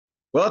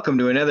Welcome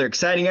to another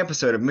exciting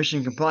episode of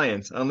Mission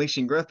Compliance,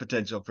 Unleashing Growth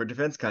Potential for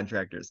Defense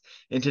Contractors.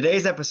 In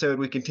today's episode,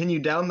 we continue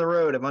down the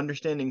road of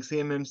understanding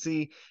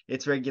CMMC,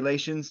 its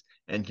regulations,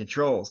 and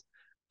controls.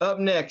 Up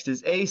next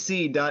is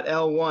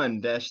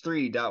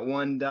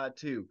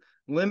AC.L1-3.1.2,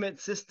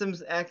 limit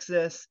systems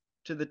access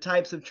to the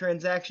types of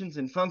transactions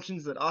and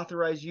functions that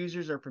authorized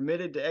users are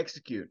permitted to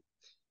execute.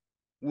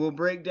 We'll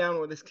break down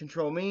what this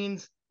control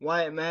means,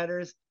 why it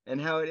matters,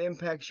 and how it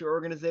impacts your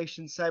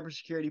organization's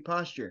cybersecurity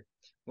posture.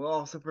 We'll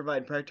also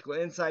provide practical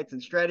insights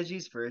and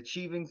strategies for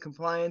achieving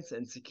compliance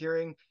and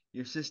securing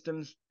your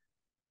systems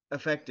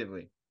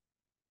effectively.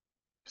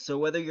 So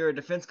whether you're a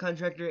defense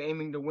contractor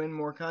aiming to win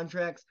more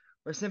contracts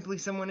or simply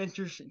someone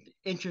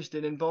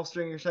interested in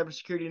bolstering your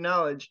cybersecurity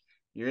knowledge,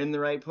 you're in the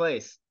right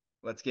place.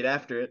 Let's get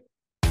after it.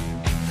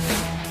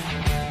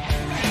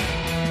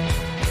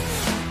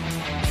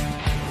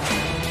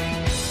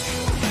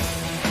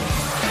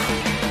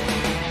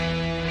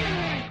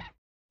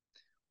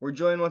 We're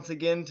joined once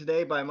again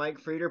today by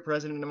Mike Frieder,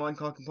 President of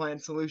On-Call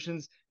Compliance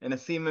Solutions and a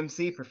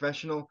CMMC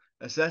professional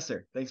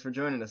assessor. Thanks for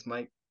joining us,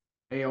 Mike.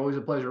 Hey, always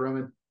a pleasure,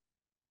 Roman.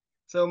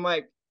 So,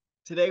 Mike,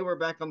 today we're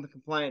back on the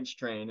compliance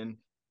train,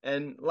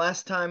 and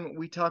last time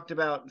we talked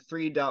about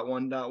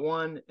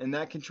 3.1.1, and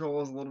that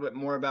control is a little bit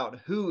more about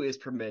who is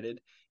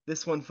permitted.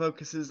 This one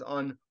focuses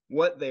on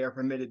what they are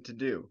permitted to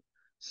do.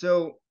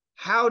 So,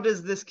 how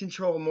does this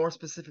control more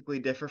specifically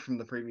differ from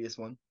the previous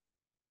one?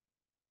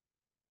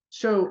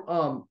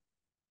 So,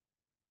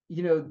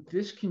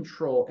 this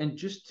control, and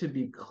just to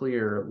be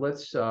clear,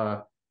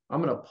 I'm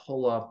going to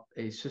pull up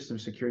a system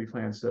security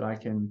plan so that I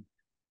can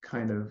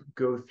kind of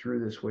go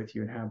through this with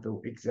you and have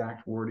the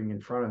exact wording in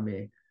front of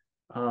me.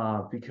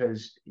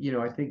 Because,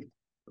 I think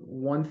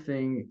one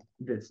thing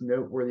that's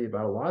noteworthy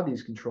about a lot of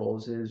these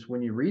controls is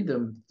when you read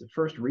them, the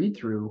first read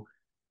through,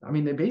 I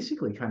mean, they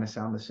basically kind of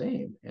sound the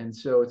same. And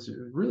so it's a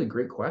really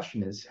great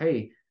question is,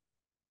 hey,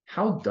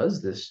 how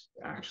does this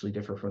actually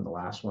differ from the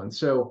last one?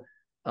 So,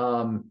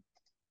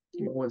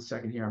 give me 1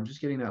 second here. I'm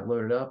just getting that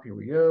loaded up. Here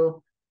we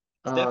go.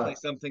 It's definitely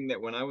something that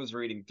when I was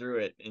reading through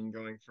it and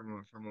going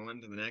from one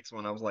to the next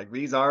one, I was like,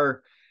 these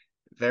are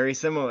very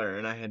similar,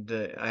 and I had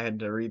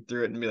to read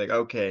through it and be like,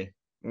 okay,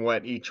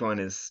 what each one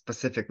is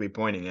specifically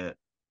pointing at.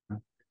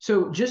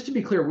 So just to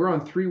be clear, we're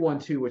on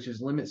 3.1.2, which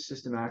is limit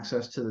system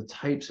access to the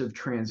types of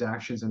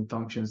transactions and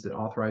functions that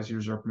authorized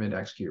users are permitted to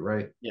execute,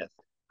 right? Yes.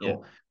 Cool. Yeah.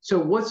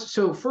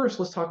 So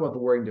first, let's talk about the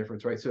wording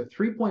difference, right? So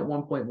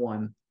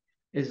 3.1.1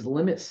 is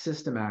limit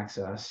system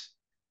access,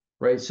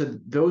 right? So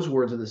those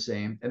words are the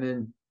same. And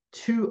then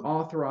to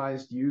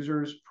authorized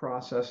users,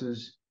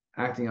 processes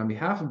acting on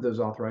behalf of those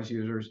authorized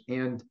users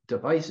and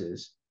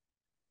devices.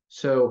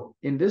 So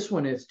in this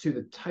one, it's to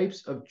the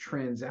types of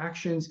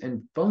transactions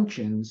and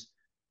functions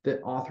that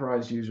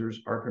authorized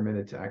users are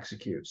permitted to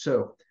execute.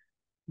 So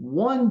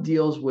one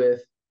deals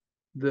with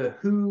the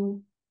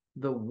who,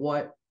 the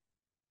what,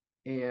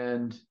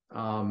 and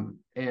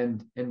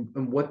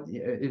what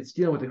it's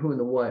dealing with the who and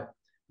the what.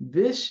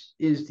 This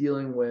is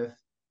dealing with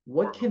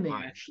what can they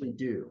actually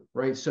do,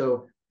 right?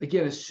 So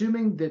again,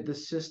 assuming that the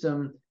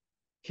system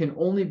can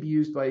only be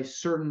used by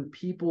certain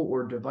people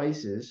or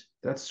devices,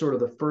 that's sort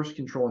of the first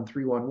control in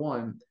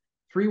 3.1.1.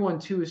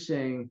 3.1.2 is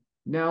saying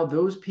now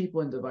those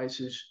people and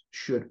devices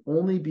should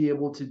only be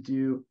able to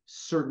do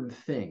certain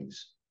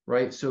things,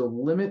 right? So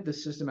limit the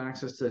system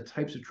access to the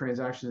types of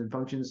transactions and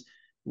functions,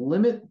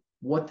 limit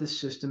what the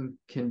system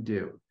can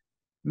do.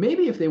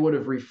 Maybe if they would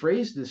have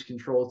rephrased this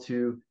control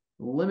to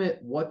limit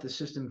what the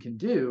system can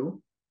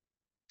do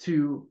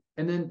and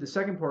then the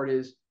second part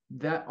is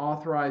that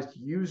authorized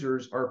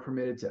users are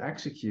permitted to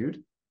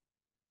execute,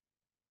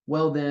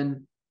 well,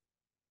 then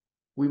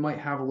we might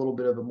have a little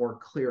bit of a more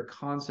clear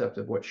concept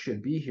of what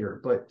should be here.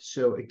 But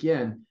so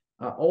again,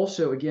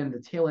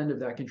 the tail end of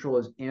that control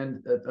is,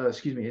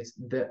 it's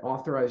that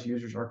authorized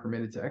users are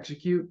permitted to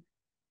execute.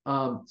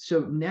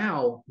 So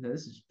now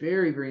this is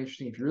very, very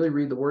interesting. If you really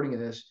read the wording of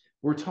this,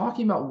 we're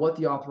talking about what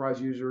the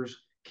authorized users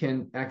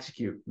can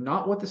execute,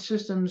 not what the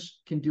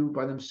systems can do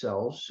by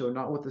themselves. So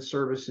not what the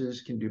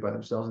services can do by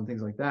themselves and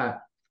things like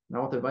that,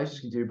 not what the devices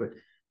can do, but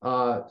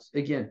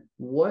again,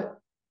 what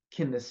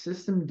can the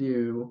system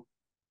do?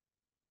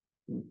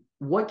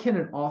 What can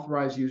an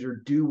authorized user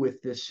do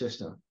with this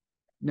system?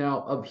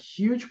 Now, a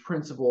huge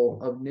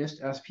principle of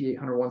NIST SP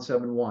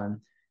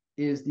 800-171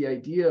 is the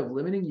idea of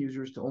limiting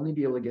users to only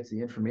be able to get to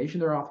the information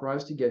they're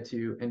authorized to get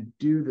to and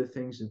do the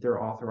things that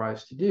they're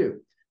authorized to do.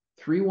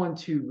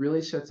 3.1.2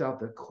 really sets out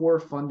the core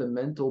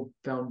fundamental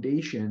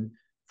foundation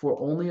for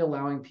only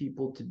allowing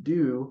people to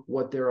do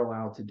what they're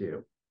allowed to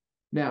do.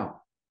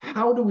 Now,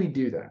 how do we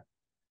do that?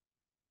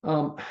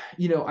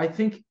 I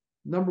think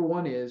number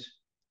one is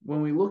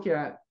when we look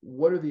at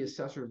what are the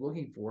assessors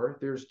looking for,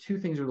 there's two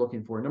things they're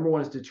looking for. Number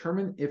one is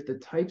determine if the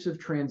types of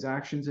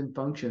transactions and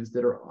functions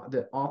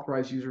that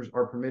authorized users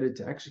are permitted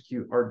to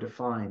execute are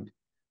defined.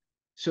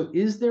 So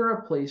is there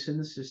a place in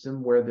the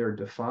system where they're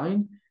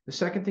defined? The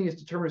second thing is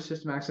determine if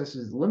system access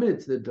is limited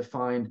to the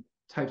defined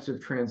types of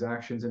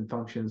transactions and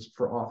functions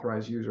for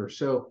authorized users.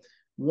 So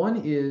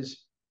one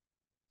is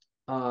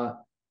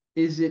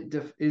is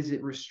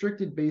it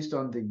restricted based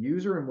on the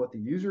user and what the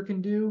user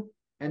can do?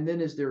 And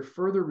then is there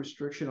further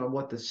restriction on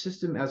what the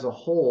system as a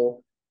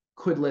whole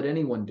could let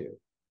anyone do?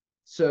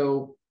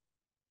 So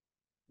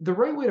the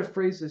right way to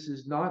phrase this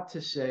is not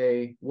to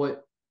say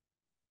what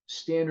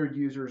standard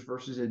users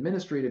versus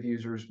administrative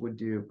users would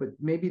do, but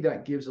maybe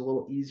that gives a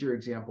little easier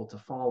example to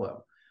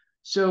follow.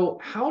 So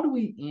how do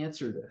we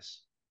answer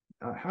this?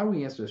 How do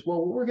we answer this? Well,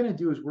 what we're going to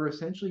do is we're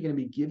essentially going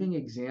to be giving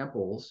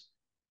examples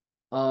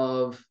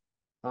of,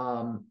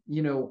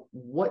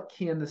 what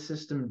can the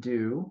system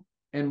do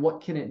and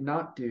what can it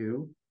not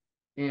do,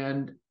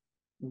 and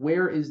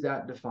where is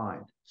that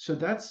defined? So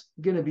that's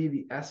going to be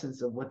the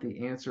essence of what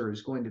the answer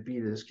is going to be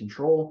to this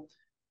control.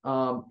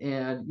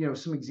 And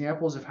some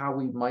examples of how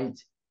we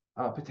might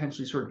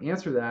potentially sort of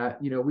answer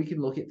that. We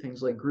can look at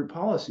things like group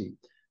policy.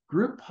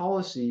 Group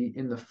policy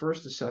in the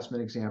first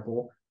assessment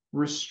example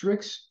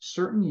restricts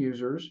certain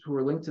users who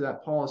are linked to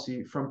that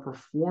policy from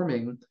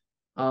performing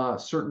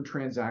certain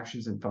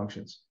transactions and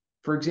functions.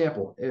 For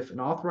example, if an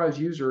authorized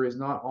user is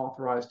not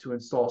authorized to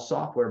install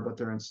software, but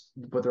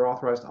they're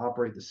authorized to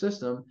operate the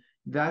system,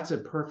 that's a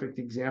perfect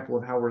example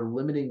of how we're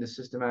limiting the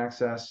system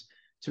access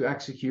to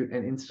execute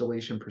an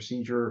installation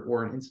procedure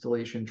or an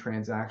installation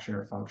transaction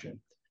or function.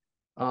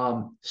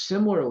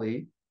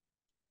 Similarly,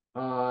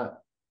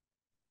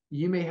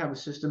 you may have a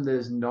system that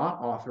is not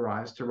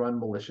authorized to run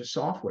malicious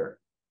software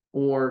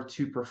or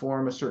to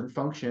perform a certain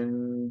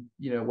function,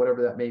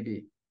 whatever that may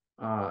be.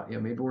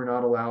 Maybe we're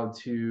not allowed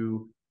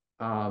to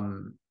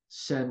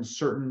send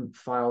certain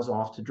files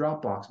off to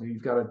Dropbox. Maybe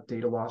you've got a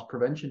data loss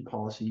prevention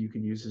policy you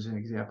can use as an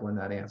example in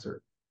that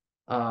answer.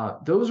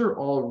 Those are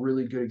all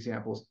really good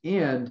examples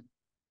and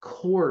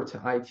core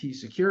to IT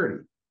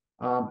security.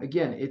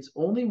 Again, it's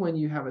only when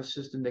you have a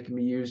system that can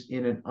be used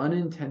in an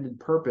unintended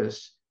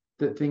purpose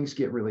that things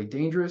get really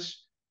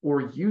dangerous,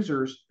 or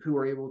users who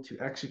are able to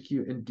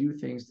execute and do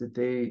things that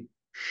they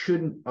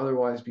shouldn't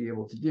otherwise be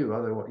able to do.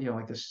 Otherwise,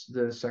 like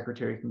the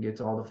secretary can get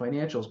to all the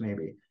financials,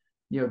 maybe.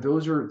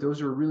 Those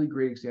are really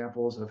great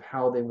examples of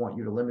how they want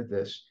you to limit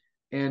this.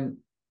 And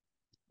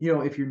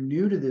if you're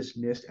new to this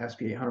NIST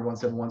SP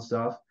 800-171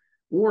 stuff,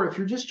 or if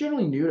you're just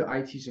generally new to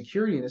IT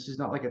security and this is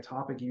not like a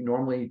topic you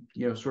normally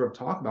sort of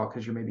talk about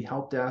because you're maybe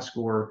help desk,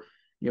 or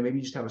maybe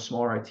you just have a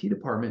smaller IT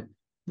department,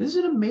 this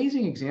is an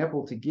amazing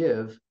example to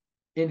give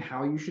in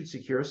how you should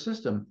secure a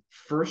system.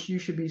 First, you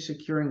should be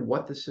securing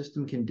what the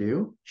system can do.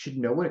 You should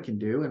know what it can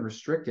do and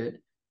restrict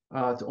it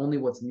to only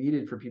what's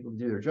needed for people to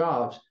do their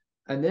jobs.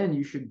 And then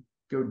you should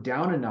go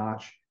down a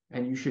notch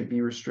and you should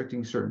be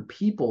restricting certain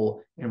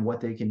people and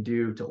what they can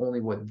do to only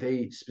what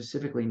they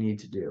specifically need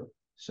to do.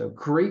 So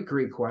great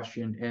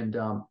question. And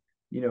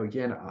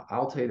again,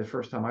 I'll tell you, the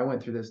first time I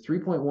went through this,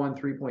 3.1,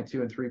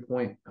 3.2, and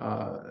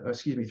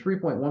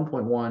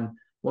 3.1.1,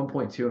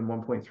 1.2, and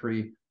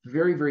 1.3,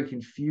 very, very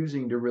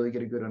confusing to really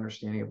get a good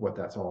understanding of what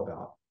that's all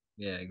about.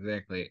 Yeah,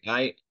 exactly.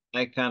 I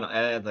kind of,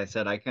 as I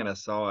said, I kind of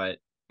saw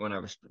it when I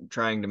was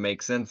trying to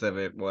make sense of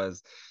it.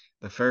 Was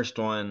the first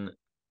one,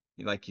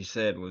 like you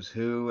said, was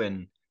who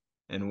and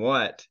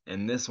what,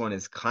 and this one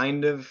is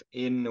kind of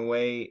in a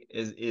way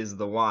is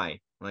the why.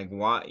 Like,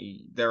 why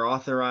they're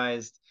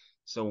authorized.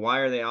 So why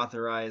are they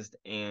authorized,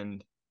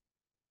 and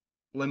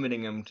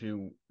limiting them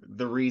to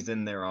the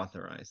reason they're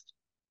authorized,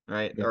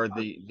 right? Yeah. Or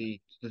the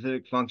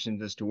specific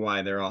functions as to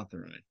why they're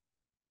authorized.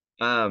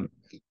 Um,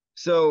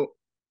 so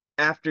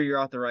after your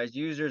authorized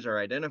users are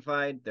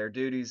identified, their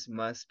duties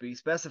must be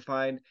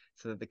specified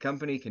so that the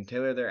company can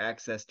tailor their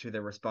access to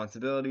their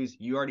responsibilities.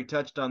 You already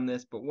touched on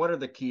this, but what are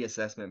the key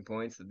assessment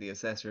points that the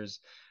assessors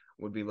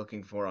would be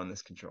looking for on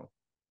this control?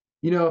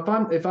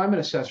 If I'm an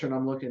assessor and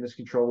I'm looking at this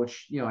control,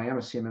 which I am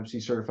a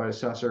CMMC certified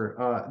assessor,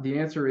 the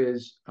answer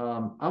is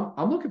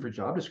I'm looking for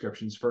job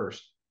descriptions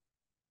first.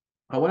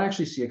 I want to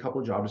actually see a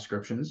couple of job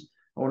descriptions.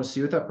 I want to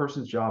see what that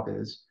person's job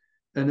is,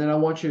 and then I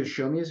want you to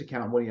show me his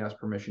account what he has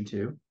permission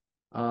to,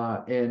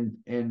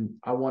 and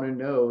I want to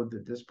know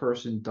that this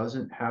person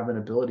doesn't have an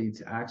ability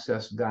to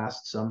access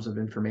vast sums of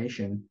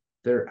information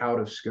that are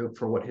out of scope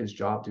for what his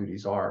job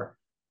duties are.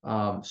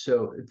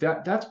 So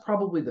that's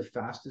probably the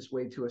fastest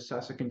way to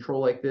assess a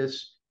control like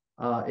this.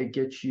 It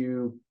gets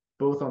you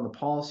both on the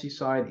policy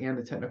side and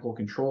the technical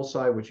control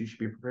side, which you should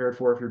be prepared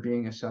for if you're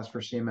being assessed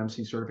for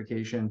CMMC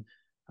certification.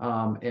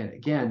 And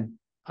again,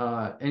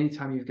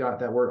 anytime you've got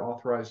that word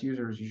authorized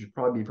users, you should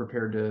probably be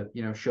prepared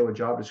to show a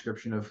job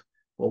description of,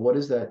 well, what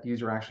is that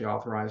user actually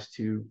authorized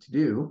to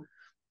do?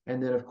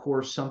 And then, of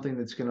course, something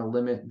that's going to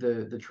limit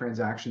the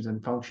transactions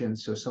and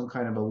functions. So some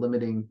kind of a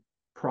limiting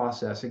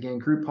process. Again,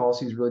 group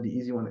policy is really the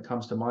easy one that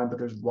comes to mind, but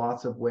there's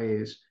lots of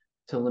ways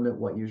to limit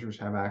what users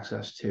have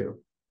access to.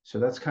 So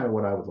that's kind of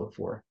what I would look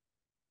for.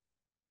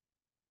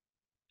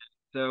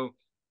 So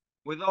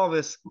with all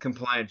this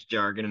compliance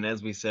jargon, and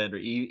as we said,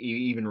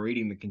 even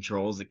reading the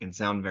controls, it can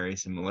sound very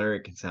similar.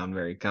 It can sound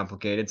very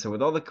complicated. So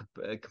with all the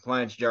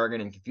compliance jargon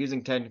and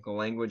confusing technical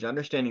language,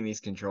 understanding these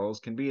controls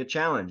can be a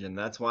challenge, and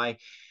that's why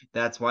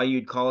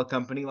you'd call a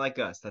company like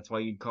us. That's why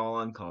you'd call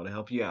On Call to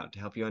help you out, to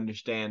help you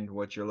understand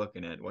what you're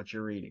looking at, what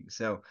you're reading.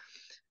 So,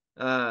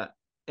 uh,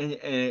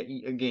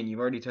 And again, you've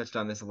already touched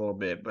on this a little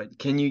bit, but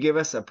can you give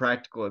us a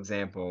practical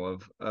example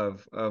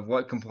of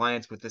what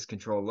compliance with this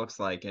control looks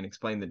like and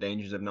explain the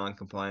dangers of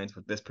non-compliance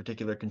with this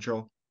particular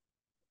control?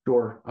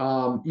 Sure.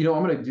 I'm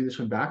going to do this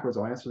one backwards.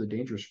 I'll answer the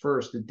dangers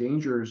first. The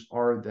dangers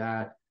are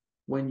that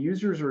when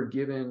users are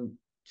given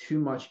too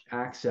much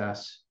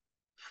access,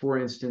 for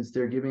instance,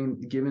 they're given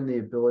the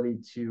ability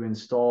to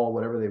install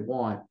whatever they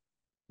want.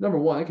 Number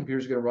one, the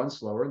computer's going to run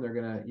slower, and they're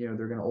going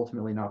to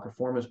ultimately not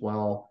perform as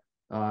well,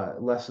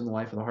 lessen the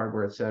life of the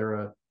hardware, et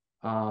cetera.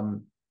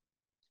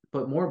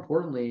 But more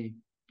importantly,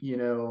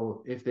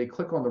 if they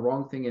click on the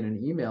wrong thing in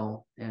an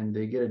email and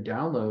they get a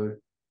download,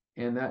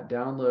 and that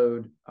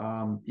download,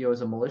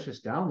 is a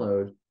malicious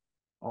download,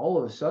 all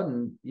of a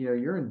sudden,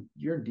 you're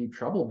in deep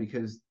trouble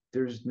because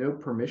there's no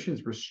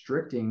permissions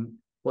restricting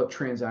what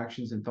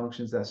transactions and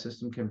functions that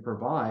system can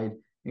provide,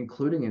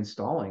 including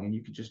installing. And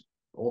you could just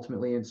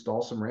ultimately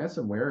install some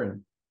ransomware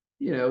and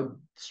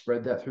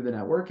spread that through the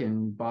network.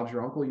 And Bob's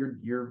your uncle.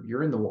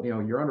 You're in the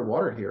you're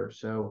underwater here.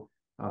 So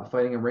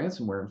fighting a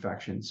ransomware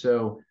infection.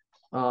 So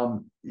I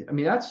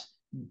mean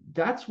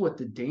that's what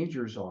the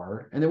dangers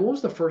are. And then what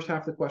was the first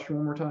half of the question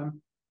one more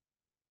time?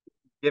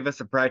 Give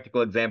us a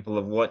practical example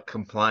of what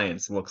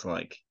compliance looks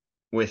like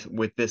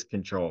with this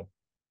control.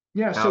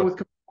 Yeah. How, So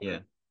with yeah.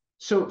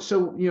 So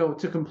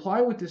to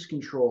comply with this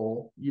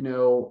control,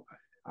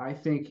 I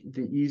think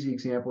the easy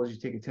example is you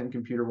take a 10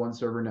 computer, one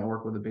server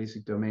network with a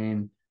basic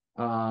domain.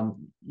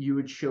 You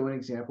would show an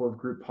example of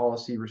group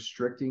policy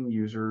restricting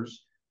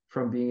users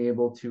from being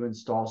able to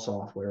install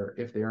software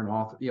if they are an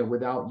author,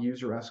 without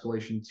user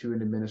escalation to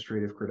an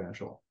administrative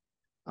credential.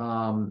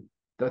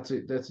 That's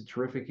a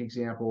terrific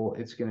example.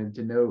 It's going to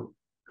denote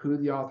who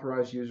the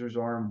authorized users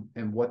are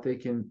and what they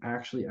can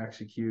actually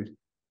execute,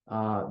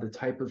 the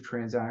type of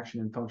transaction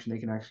and function they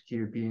can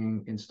execute,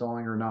 being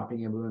installing or not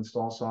being able to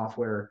install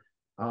software.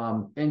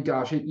 And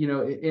gosh,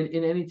 in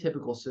any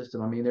typical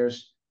system, I mean,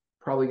 there's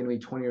probably going to be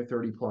 20 or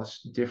 30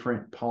 plus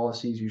different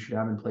policies you should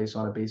have in place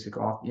on a basic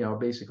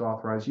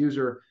authorized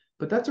user.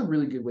 But that's a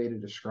really good way to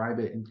describe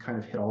it and kind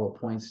of hit all the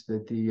points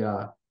that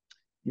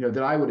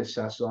that I would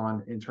assess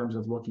on in terms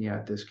of looking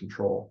at this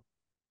control.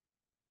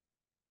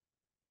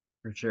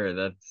 For sure.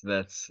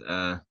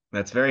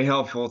 That's very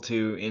helpful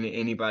to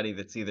anybody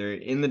that's either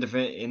in the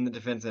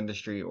defense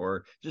industry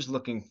or just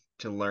looking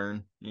to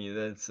learn.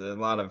 That's a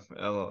lot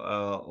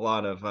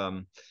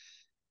of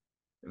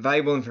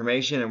valuable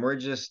information, and we're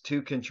just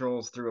two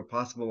controls through a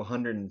possible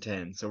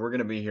 110. So we're going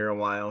to be here a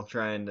while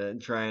trying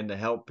to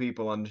help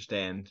people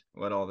understand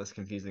what all this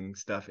confusing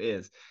stuff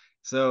is.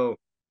 So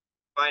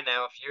by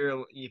now,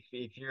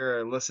 if you're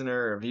a listener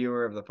or a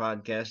viewer of the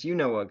podcast, you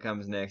know what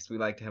comes next. We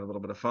like to have a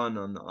little bit of fun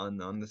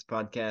on this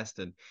podcast,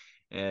 and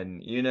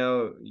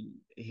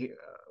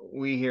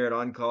we here at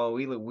On Call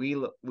we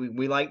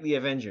like the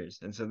Avengers,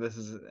 and so this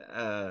is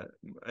an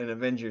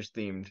Avengers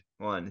themed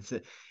one.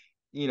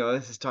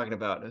 This is talking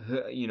about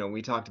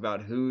we talked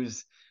about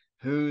who's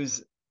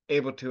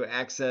able to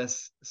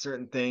access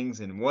certain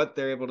things and what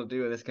they're able to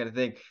do and this kind of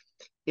thing.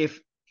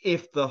 If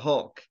the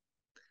Hulk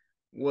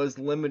was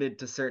limited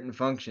to certain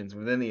functions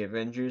within the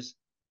Avengers,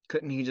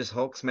 couldn't he just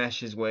Hulk smash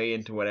his way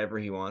into whatever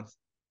he wants?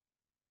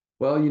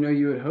 Well,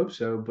 you would hope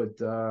so, but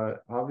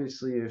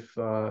obviously, if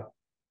one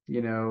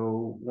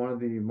of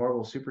the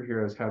Marvel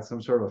superheroes had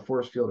some sort of a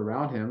force field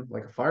around him,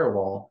 like a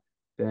firewall,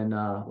 then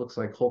looks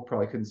like Hulk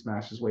probably couldn't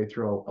smash his way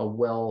through a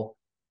well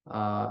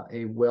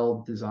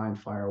designed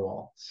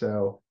firewall.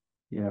 So,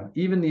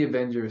 even the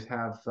Avengers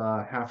have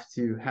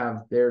to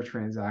have their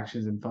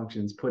transactions and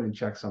functions put in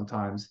check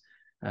sometimes,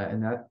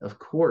 and that, of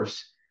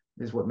course,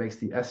 is what makes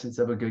the essence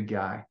of a good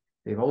guy.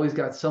 They've always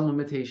got some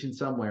limitation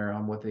somewhere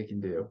on what they can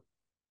do.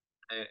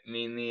 I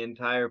mean, the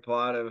entire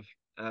plot of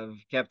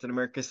Captain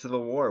America: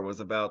 Civil War was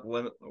about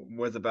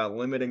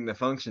limiting the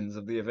functions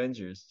of the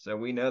Avengers. So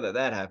we know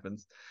that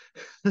happens.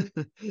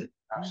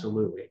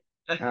 Absolutely.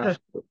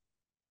 Absolutely.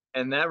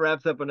 And that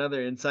wraps up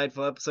another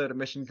insightful episode of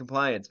Mission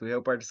Compliance. We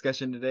hope our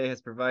discussion today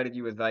has provided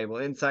you with valuable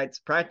insights,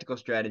 practical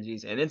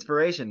strategies, and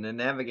inspiration to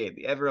navigate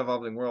the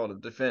ever-evolving world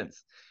of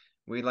defense.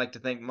 We'd like to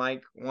thank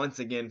Mike once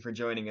again for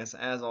joining us.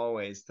 As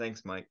always,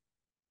 thanks, Mike.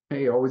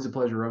 Hey, always a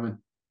pleasure, Roman.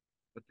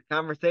 But the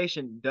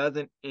conversation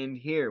doesn't end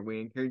here. We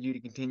encourage you to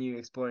continue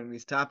exploring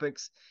these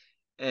topics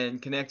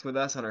and connect with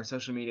us on our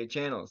social media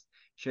channels.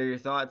 Share your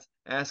thoughts,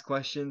 ask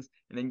questions,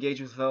 and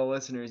engage with fellow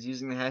listeners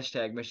using the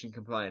hashtag Mission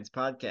Compliance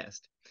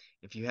Podcast.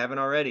 If you haven't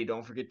already,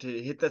 don't forget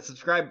to hit that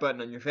subscribe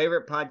button on your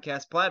favorite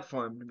podcast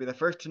platform to be the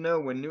first to know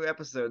when new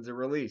episodes are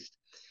released.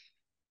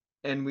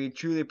 And we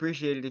truly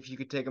appreciate it if you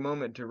could take a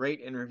moment to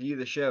rate and review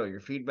the show.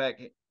 Your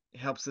feedback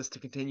helps us to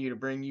continue to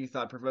bring you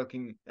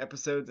thought-provoking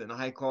episodes and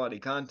high-quality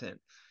content.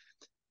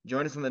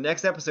 Join us on the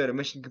next episode of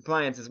Mission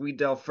Compliance as we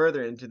delve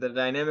further into the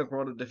dynamic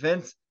world of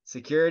defense,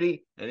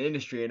 security, and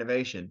industry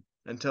innovation.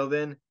 Until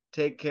then,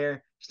 take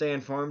care, stay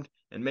informed,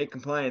 and make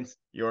compliance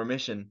your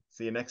mission.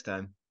 See you next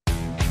time.